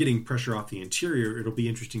they're getting pressure off the interior. It'll be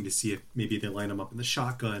interesting to see if maybe they line him up in the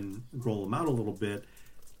shotgun, roll him out a little bit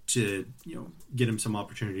to, get him some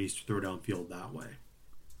opportunities to throw downfield that way.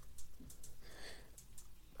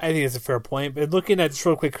 I think it's a fair point. But looking at just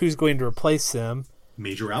real quick, who's going to replace him?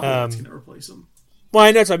 Major Applebaum's going to replace him. Well,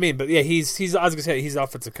 I know what I mean, but yeah, I was going to say he's the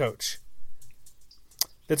offensive coach.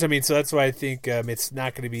 That's what I mean. So that's why I think it's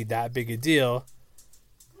not going to be that big a deal,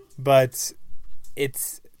 but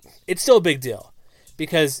it's still a big deal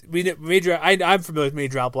because I'm familiar with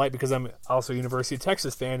Major Applewhite because I'm also a University of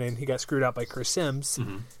Texas fan, and he got screwed out by Chris Sims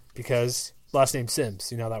because last name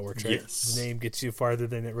Sims. You know how that works, right? Yes. The name gets you farther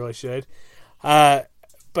than it really should. But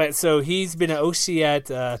so he's been an OC at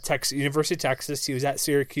University of Texas. He was at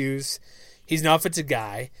Syracuse. He's an offensive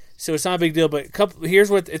guy, so it's not a big deal. But here's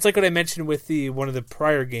what it's like. What I mentioned with one of the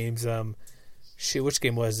prior games. Which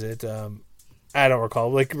game was it? I don't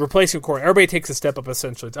recall. Like replacing core, everybody takes a step up.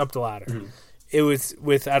 Essentially, it's up the ladder. Mm-hmm. It was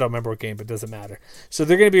with I don't remember what game, but it doesn't matter. So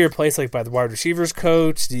they're going to be replaced like by the wide receivers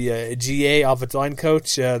coach, the GA offensive line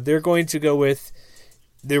coach. They're going to go with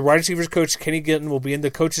the wide receivers coach Kenny Gittin will be in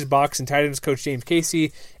the coach's box, and tight ends coach James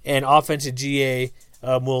Casey, and offensive GA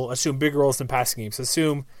will assume bigger roles than passing games.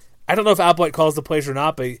 Assume. I don't know if Applewhite calls the plays or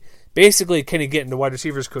not, but basically Kenny Gittin, the wide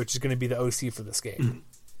receivers coach, is going to be the OC for this game. Mm-hmm.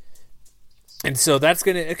 And so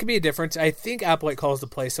it could be a difference. I think Applewhite calls the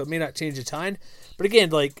play, so it may not change a ton. But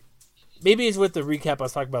again, like maybe it's with the recap I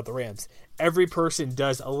was talking about the Rams. Every person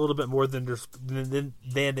does a little bit more than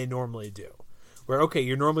they normally do. Where, okay,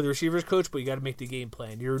 you're normally the receivers coach, but you got to make the game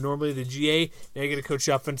plan. You're normally the GA, now you got to coach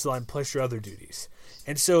the offensive line plus your other duties.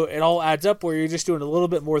 And so it all adds up where you're just doing a little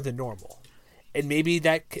bit more than normal. And maybe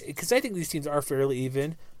that, because I think these teams are fairly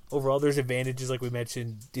even. Overall, there's advantages, like we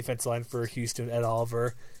mentioned, defensive line for Houston, Ed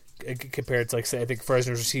Oliver, compared to, like, say, I think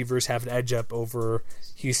Fresno's receivers have an edge up over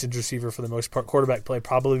Houston's receiver for the most part. Quarterback play,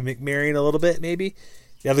 probably McMarion a little bit, maybe.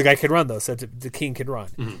 The other guy can run, though, so the King can run.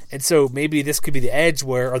 Mm-hmm. And so maybe this could be the edge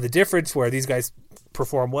or the difference where these guys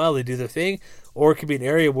perform well, they do their thing, or it could be an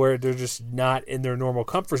area where they're just not in their normal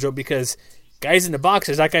comfort zone because guys in the box,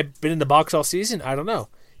 has that guy been in the box all season? I don't know.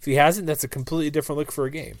 If he hasn't, that's a completely different look for a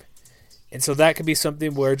game. And so that could be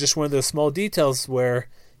something where just one of those small details where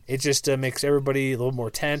it just makes everybody a little more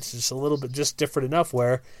tense, just a little bit just different enough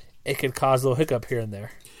where it could cause a little hiccup here and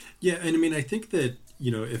there. Yeah, and I mean, I think that,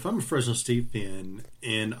 if I'm a Fresno State fan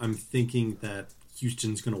and I'm thinking that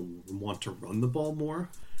Houston's going to want to run the ball more,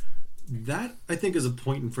 that I think is a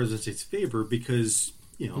point in Fresno State's favor because,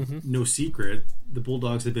 no secret, the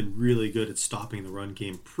Bulldogs have been really good at stopping the run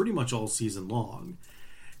game pretty much all season long.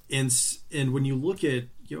 And when you look at,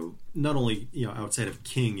 not only, outside of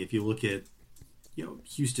King, if you look at,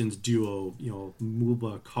 Houston's duo,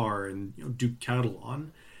 Mulba Carr and Duke Catalon,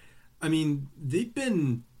 I mean, they've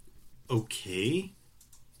been okay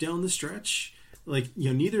down the stretch. Like,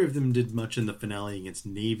 neither of them did much in the finale against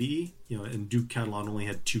Navy, and Duke Catalon only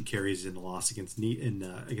had 2 carries in the loss against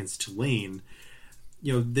Tulane.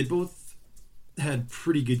 They both had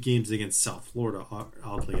pretty good games against South Florida,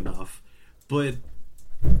 oddly enough. But,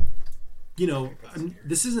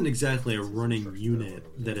 this isn't exactly a running unit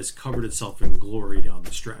that has covered itself in glory down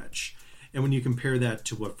the stretch. And when you compare that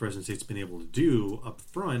to what Fresno State's been able to do up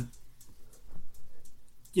front,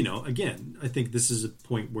 again, I think this is a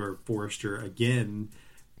point where Forrester, again,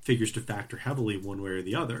 figures to factor heavily one way or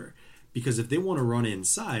the other. Because if they want to run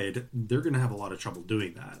inside, they're going to have a lot of trouble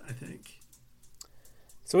doing that, I think.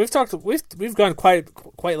 So we've gone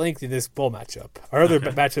quite lengthy in this bowl matchup. Our other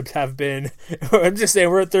matchups have been. I'm just saying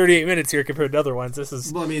we're at 38 minutes here compared to other ones. This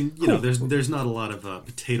is. Well, I mean, there's not a lot of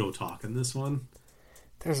potato talk in this one.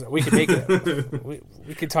 We can make it.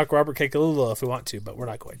 we can talk Robert Kekalula if we want to, but we're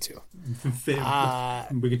not going to.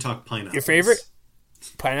 We can talk pineapple. Your favorite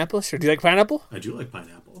pineapple? Sure. Do you like pineapple? I do like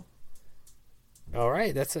pineapple. All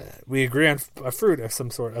right, we agree on a fruit of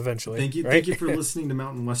some sort eventually. Thank you, right? Thank you for listening to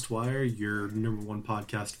Mountain West Wire, your number 1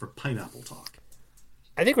 podcast for pineapple talk.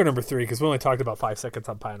 I think we're number 3 because we only talked about 5 seconds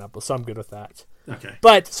on pineapple, so I'm good with that. Okay,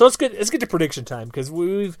 but so let's get to prediction time because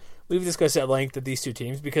we've discussed at length of these two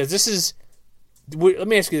teams because this is. Let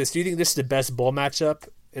me ask you this: do you think this is the best bowl matchup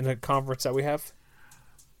in the conference that we have?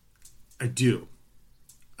 I do.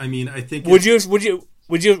 I mean, I think. Would you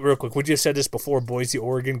real quick? Would you have said this before Boise,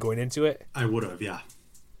 Oregon, going into it? I would have, yeah.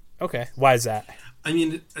 Okay, why is that? I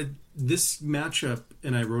mean, this matchup,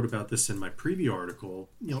 and I wrote about this in my preview article.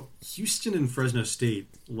 Houston and Fresno State,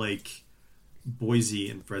 like Boise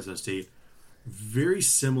and Fresno State, very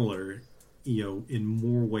similar. In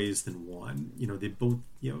more ways than one. They both,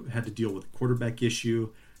 had to deal with a quarterback issue.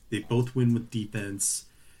 They both win with defense.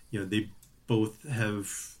 They both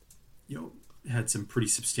have, had some pretty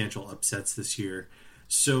substantial upsets this year.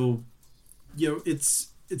 So, it's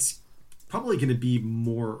probably going to be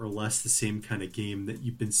more or less the same kind of game that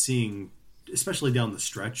you've been seeing, especially down the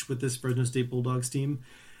stretch with this Fresno State Bulldogs team.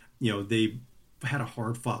 They had a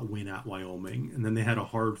hard-fought win at Wyoming, and then they had a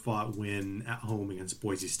hard-fought win at home against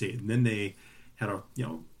Boise State, and then they had a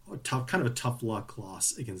tough luck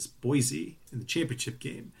loss against Boise in the championship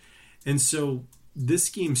game. And so, this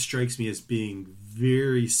game strikes me as being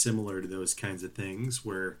very similar to those kinds of things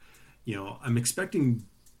where, I'm expecting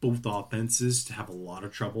both offenses to have a lot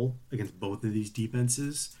of trouble against both of these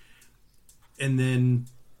defenses. And then,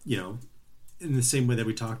 in the same way that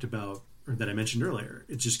we talked about, or that I mentioned earlier,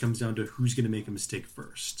 it just comes down to who's going to make a mistake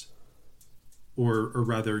first. Or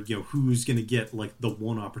rather, who's going to get like the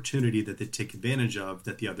one opportunity that they take advantage of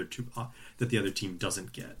that the other team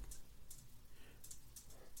doesn't get.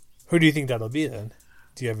 Who do you think that'll be then?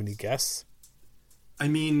 Do you have any guess? I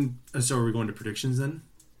mean, so are we going to predictions then?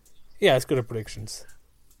 Yeah, let's go to predictions.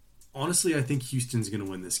 Honestly, I think Houston's going to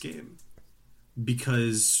win this game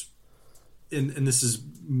because, and this is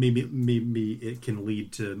maybe it can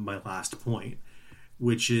lead to my last point,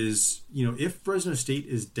 which is, if Fresno State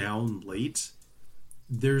is down late,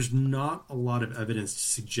 there's not a lot of evidence to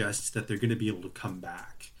suggest that they're going to be able to come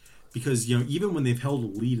back. Because, even when they've held a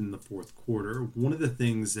lead in the fourth quarter, one of the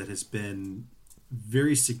things that has been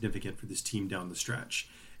very significant for this team down the stretch,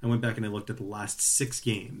 I went back and I looked at the last 6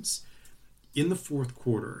 games. In the fourth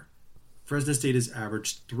quarter, Fresno State has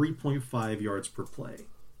averaged 3.5 yards per play,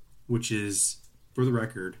 which is, for the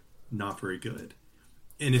record, not very good.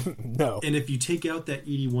 And if No. And if you take out that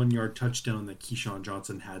 81-yard touchdown that Keyshawn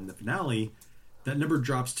Johnson had in the finale, that number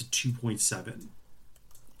drops to 2.7.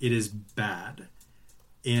 It is bad.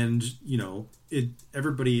 And,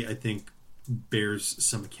 everybody, I think, bears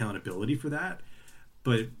some accountability for that.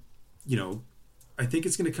 But, I think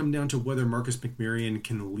it's going to come down to whether Marcus McMaryion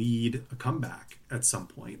can lead a comeback at some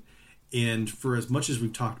point. And for as much as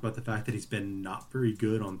we've talked about the fact that he's been not very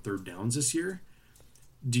good on third downs this year,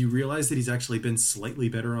 do you realize that he's actually been slightly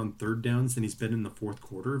better on third downs than he's been in the fourth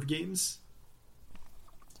quarter of games?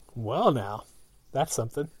 Well, now, that's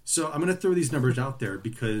something. So I'm going to throw these numbers out there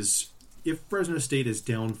because if Fresno State is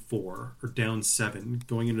down 4 or down 7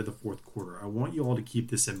 going into the fourth quarter, I want you all to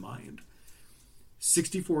keep this in mind.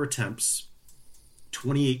 64 attempts,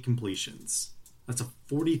 28 completions. That's a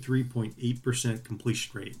 43.8%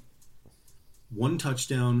 completion rate. 1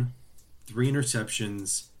 touchdown, 3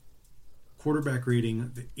 interceptions, quarterback rating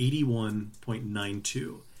of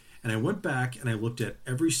 81.92. And I went back and I looked at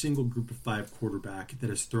every single group of 5 quarterback that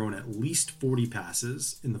has thrown at least 40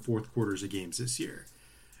 passes in the fourth quarters of games this year.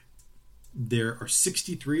 There are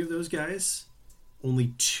 63 of those guys.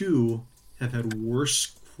 Only 2 have had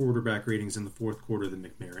worse quarterback ratings in the fourth quarter than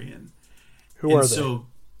McMaryion. Who are they? So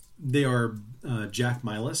they are Jack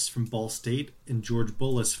Milas from Ball State and George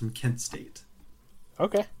Bullis from Kent State.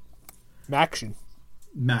 Okay. Maction.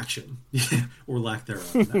 Or lack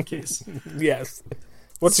thereof in that case. Yes.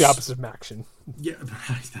 What's the opposite of Maction? Yeah,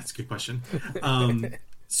 that's a good question.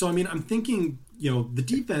 So I mean, I'm thinking, the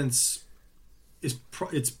defense is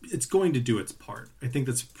it's going to do its part. I think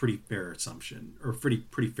that's a pretty fair assumption, or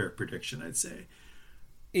pretty fair prediction, I'd say.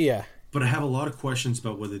 Yeah. But I have a lot of questions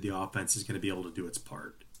about whether the offense is going to be able to do its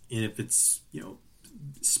part, and if it's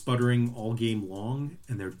sputtering all game long,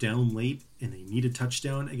 and they're down late, and they need a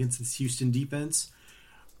touchdown against this Houston defense.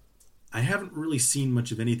 I haven't really seen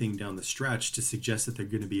much of anything down the stretch to suggest that they're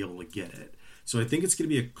going to be able to get it. So I think it's going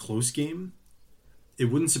to be a close game. It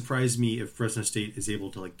wouldn't surprise me if Fresno State is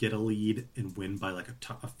able to get a lead and win by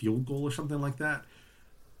a field goal or something like that.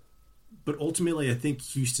 But ultimately, I think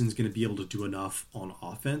Houston's going to be able to do enough on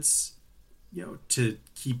offense, to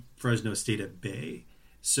keep Fresno State at bay.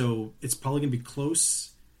 So it's probably going to be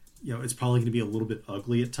close. It's probably going to be a little bit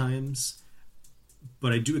ugly at times.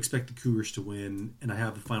 But I do expect the Cougars to win, and I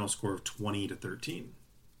have a final score of 20-13.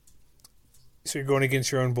 So you're going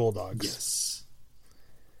against your own Bulldogs. Yes.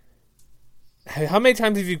 How many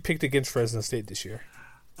times have you picked against Fresno State this year?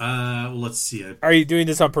 Well, let's see. Are you doing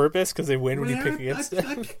this on purpose because they win when you pick against them?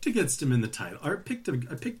 I picked against them in the title. I picked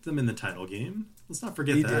them in the title game. Let's not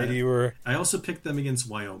forget You that. did. You were. I also picked them against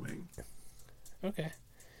Wyoming. Okay.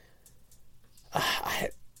 I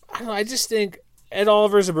don't know. I just think Ed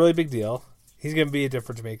Oliver's a really big deal. He's going to be a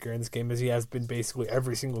difference maker in this game, as he has been basically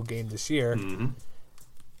every single game this year. Mm-hmm.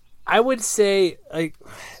 I would say, I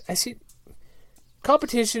see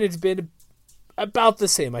competition has been about the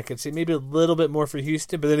same. I could say maybe a little bit more for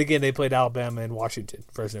Houston, but then again, they played Alabama and Washington.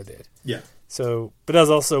 Fresno did. Yeah. So, but that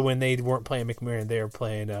was also when they weren't playing McMaryion; they were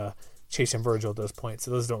playing Chase and Virgil at those points.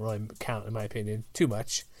 So those don't really count, in my opinion, too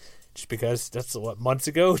much. Just because that's months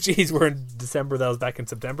ago. Jeez, we're in December. That was back in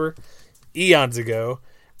September, eons ago.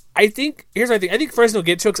 Here's what I think. I think Fresno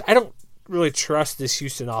get chokes. I don't really trust this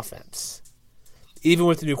Houston offense, even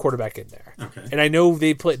with the new quarterback in there. Okay. And I know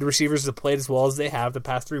the receivers have played as well as they have the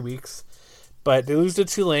past 3 weeks, but they lose to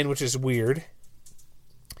Tulane, which is weird.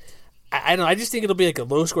 I don't know. I just think it'll be a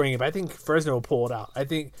low scoring game. I think Fresno will pull it out. I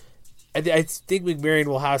think McMaryion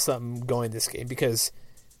will have something going this game because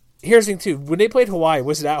here's the thing, too. When they played Hawaii,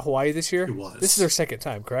 was it at Hawaii this year? It was. This is their second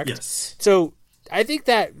time, correct? Yes. So I think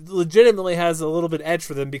that legitimately has a little bit edge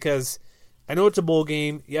for them because I know it's a bowl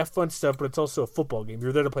game. You have fun stuff, but it's also a football game.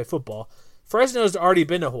 You're there to play football. Fresno's already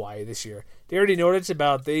been to Hawaii this year. They already know what it's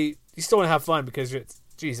about. You still want to have fun because, it's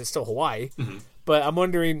still Hawaii. Mm-hmm. But I'm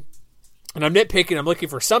wondering, and I'm nitpicking, I'm looking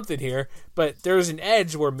for something here, but there's an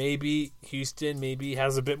edge where maybe Houston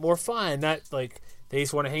has a bit more fun. Not like they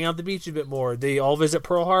just want to hang out at the beach a bit more. They all visit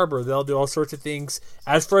Pearl Harbor. They'll do all sorts of things,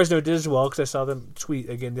 as Fresno did as well, because I saw them tweet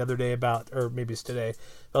again the other day or maybe it's today,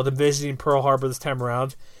 about them visiting Pearl Harbor this time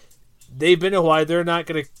around. They've been to Hawaii. They're not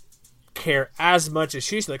going to care as much as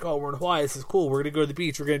she's like, oh, we're in Hawaii. This is cool. We're going to go to the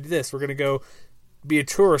beach. We're going to do this. We're going to go be a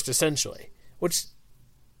tourist, essentially. Which,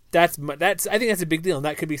 I think that's a big deal, and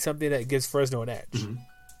that could be something that gives Fresno an edge. Mm-hmm.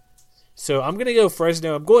 So I'm going to go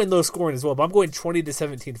Fresno. I'm going low scoring as well, but I'm going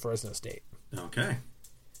 20-17 Fresno State. Okay.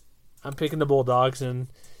 I'm picking the Bulldogs, and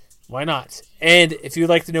why not? And if you'd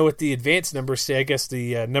like to know what the advanced numbers say, I guess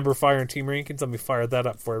the number fire and team rankings, let me fire that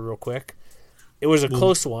up for you real quick. It was a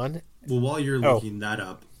close one. Well, while you're looking that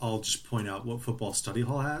up, I'll just point out what Football Study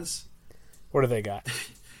Hall has. What do they got?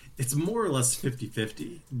 It's more or less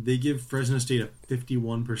 50-50. They give Fresno State a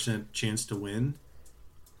 51% chance to win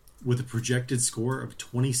with a projected score of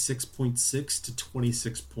 26.6 to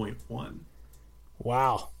 26.1.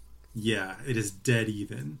 Wow. Yeah, it is dead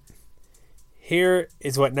even. Here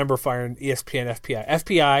is what number fire in ESPN FPI.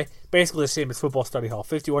 FPI, basically the same as Football Study Hall,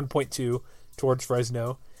 51.2 towards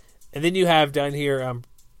Fresno. And then you have down here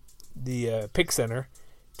the Pick Center,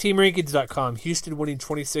 TeamRankings.com, Houston winning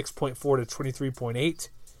 26.4 to 23.8.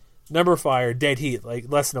 Number fire, dead heat, like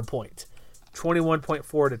less than a point,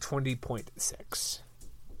 21.4 to 20.6.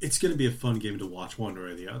 It's going to be a fun game to watch one way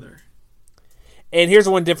or the other. And here's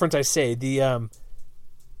one difference I say. The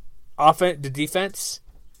the defense,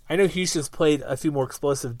 I know Houston's played a few more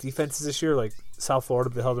explosive defenses this year, like South Florida,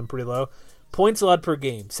 but they held them pretty low. Points allowed per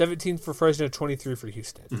game, 17 for Fresno, 23 for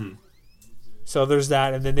Houston. Mm-hmm. So there's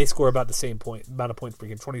that, and then they score about the same amount of points per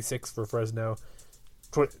game, 26 for Fresno,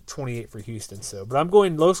 28 for Houston. So, but I'm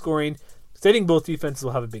going low scoring, because I think both defenses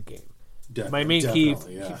will have a big game. My main key,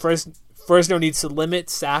 Fresno needs to limit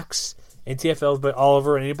sacks and TFLs by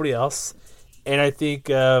Oliver and anybody else, and I think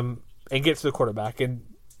and get to the quarterback. And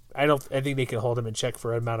I think they can hold him in check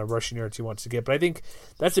for an amount of rushing yards he wants to get. But I think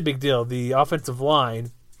that's a big deal. The offensive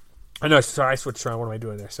line. I know, sorry, I switched around. What am I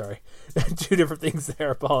doing there? Sorry. Two different things there.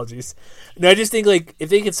 Apologies. No, I just think, like, if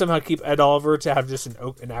they can somehow keep Ed Oliver to have just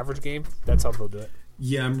an average game, that's how they'll do it.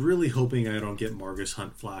 Yeah, I'm really hoping I don't get Margus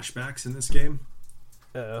Hunt flashbacks in this game.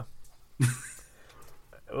 Uh-oh.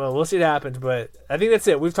 Well, we'll see what happens, but I think that's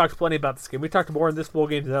it. We've talked plenty about this game. We talked more in this bowl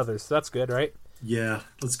game than others, so that's good, right? Yeah,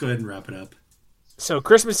 let's go ahead and wrap it up. So,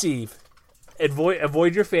 Christmas Eve.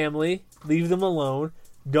 Avoid your family. Leave them alone.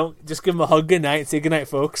 Don't just give them a hug goodnight and say goodnight,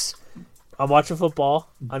 folks. I'm watching football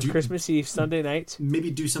on Christmas Eve, Sunday night. Maybe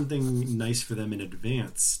do something nice for them in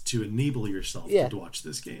advance to enable yourself to watch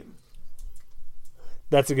this game.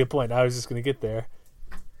 That's a good point. I was just going to get there.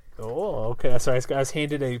 Oh, okay. Sorry, I was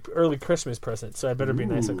handed a early Christmas present, so I better be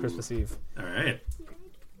nice on Christmas Eve. All right.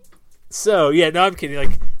 So, yeah, no, I'm kidding.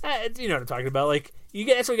 Like, you know what I'm talking about. Like,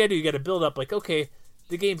 that's what you got to do. You got to build up, like, okay,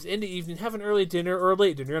 the game's in the evening. Have an early dinner or a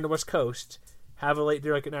late dinner. You're on the West Coast. Have a late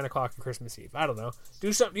dinner like at 9 o'clock on Christmas Eve. I don't know.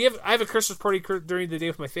 Do something. I have a Christmas party during the day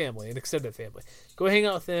with my family, an extended family. Go hang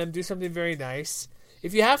out with them. Do something very nice.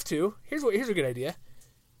 If you have to, here's a good idea.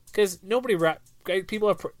 Because people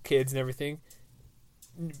have kids and everything.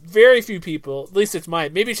 Very few people, at least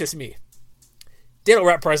maybe it's just me. They don't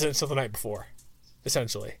wrap presents until the night before,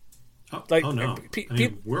 essentially. Oh no!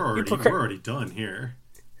 We're already done here.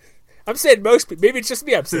 I'm saying most people. Maybe it's just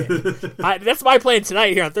me I'm saying. That's my plan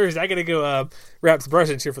tonight here on Thursday. I got to go wrap some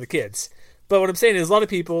presents here for the kids. But what I'm saying is a lot of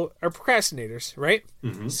people are procrastinators, right?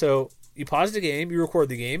 Mm-hmm. So you pause the game, you record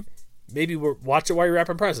the game. Maybe watch it while you're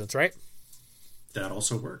wrapping presents, right? That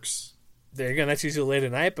also works. There you go. That's usually late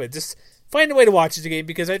at night, but just find a way to watch the game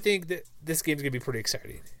because I think that this game's going to be pretty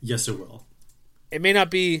exciting. Yes, it will. It may not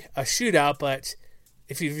be a shootout, but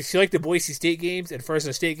if you like the Boise State games and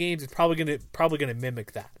Fresno State games, it's probably going to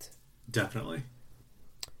mimic that. Definitely.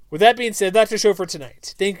 With that being said, that's the show for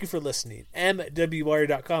tonight. Thank you for listening.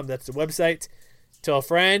 MWWire.com, that's the website. Tell a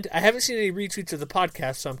friend. I haven't seen any retweets of the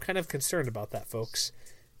podcast, so I'm kind of concerned about that, folks.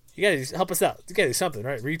 You got to help us out. You got to do something,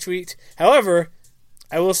 right? Retweet. However,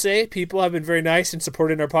 I will say people have been very nice in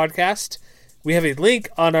supporting our podcast. We have a link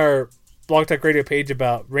on our Blog Talk Radio page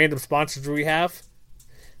about random sponsors we have.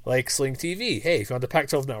 Like Sling TV. Hey, if you want the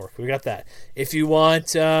Pac-12 Network, we got that. If you want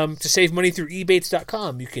to save money through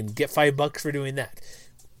ebates.com, you can get $5 for doing that.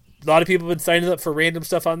 A lot of people have been signing up for random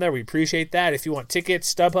stuff on there. We appreciate that. If you want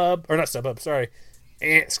tickets, StubHub, or not StubHub, sorry.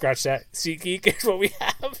 Scratch that. SeatGeek is what we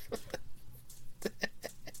have.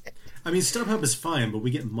 I mean, StubHub is fine, but we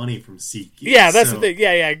get money from SeatGeek. Yeah, that's the thing.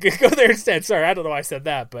 Yeah. Go there instead. Sorry, I don't know why I said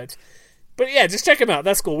that, but yeah, just check them out.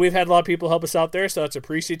 That's cool. We've had a lot of people help us out there, so that's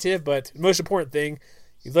appreciative. But the most important thing,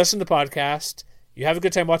 you listen to the podcast, you have a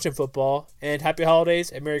good time watching football, and happy holidays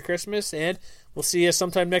and Merry Christmas, and we'll see you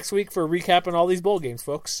sometime next week for a recap on all these bowl games,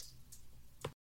 folks.